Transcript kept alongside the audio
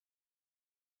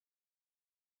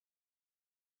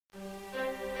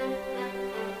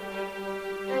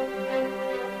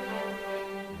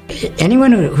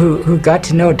anyone who got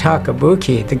to know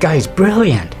Takabuki, the guy's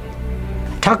brilliant.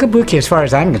 Takabuki, as far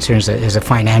as I'm concerned, is a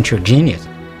financial genius.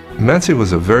 Matsy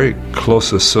was a very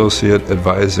close associate,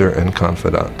 advisor, and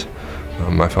confidant.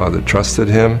 My father trusted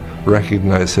him,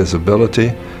 recognized his ability,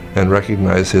 and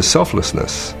recognized his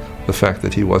selflessness. The fact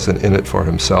that he wasn't in it for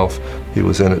himself, he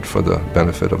was in it for the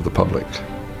benefit of the public.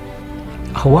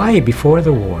 Hawaii, before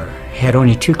the war, had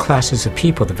only two classes of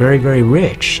people, the very, very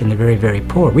rich and the very, very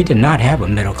poor. We did not have a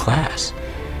middle class.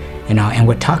 And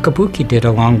what Takabuki did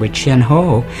along with Chinn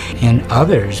Ho and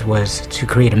others was to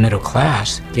create a middle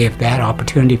class, gave that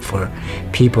opportunity for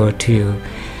people to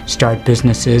start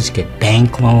businesses, get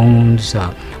bank loans,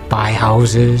 buy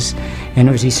houses, and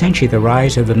it was essentially the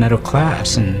rise of the middle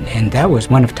class, and that was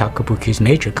one of Takabuki's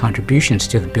major contributions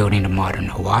to the building of modern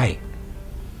Hawaii.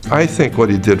 I think what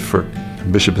he did for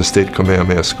Bishop Estate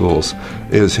Kamehameha schools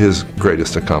is his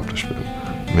greatest accomplishment.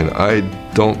 I mean,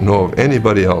 I don't know of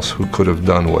anybody else who could have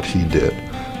done what he did.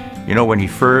 You know, when he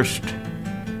first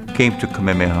came to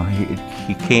Kamehameha,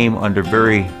 he came under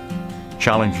very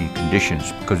challenging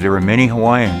conditions because there were many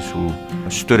Hawaiians who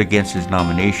stood against his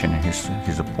nomination and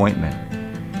his appointment.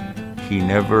 He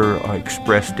never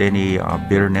expressed any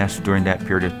bitterness during that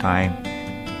period of time.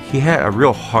 He had a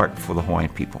real heart for the Hawaiian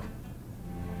people.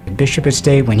 Bishop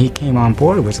Estate, when he came on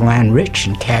board, was land rich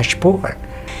and cash poor.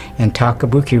 And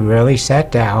Takabuki really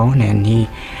sat down and he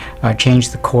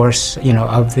changed the course,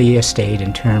 of the estate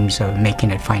in terms of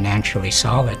making it financially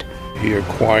solid. He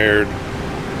acquired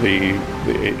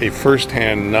a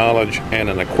first-hand knowledge and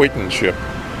an acquaintanceship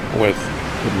with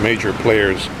the major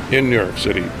players in New York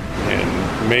City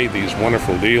and made these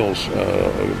wonderful deals,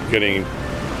 getting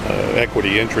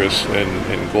equity interests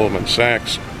in Goldman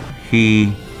Sachs.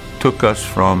 He took us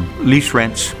from lease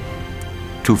rents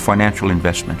to financial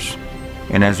investments.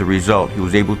 And as a result, he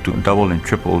was able to double and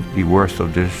triple the worth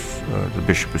of the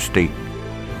Bishop Estate.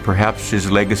 Perhaps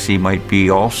his legacy might be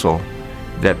also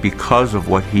that because of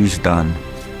what he's done,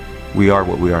 we are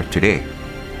what we are today.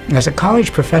 As a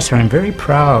college professor, I'm very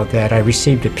proud that I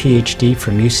received a PhD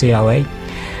from UCLA,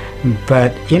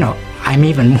 but I'm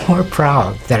even more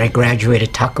proud that I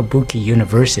graduated Takabuki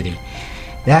University.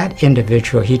 That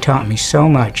individual, he taught me so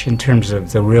much in terms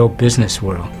of the real business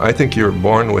world. I think you're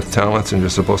born with talents and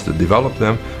you're supposed to develop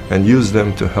them and use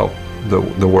them to help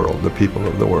the world, the people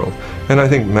of the world. And I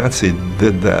think Matsy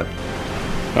did that.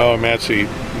 Oh, Matsy,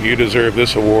 you deserve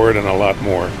this award and a lot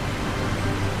more.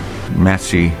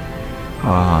 Matsy,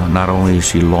 not only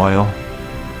is he loyal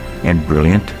and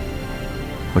brilliant,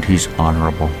 but he's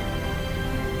honorable.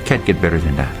 Can't get better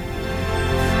than that.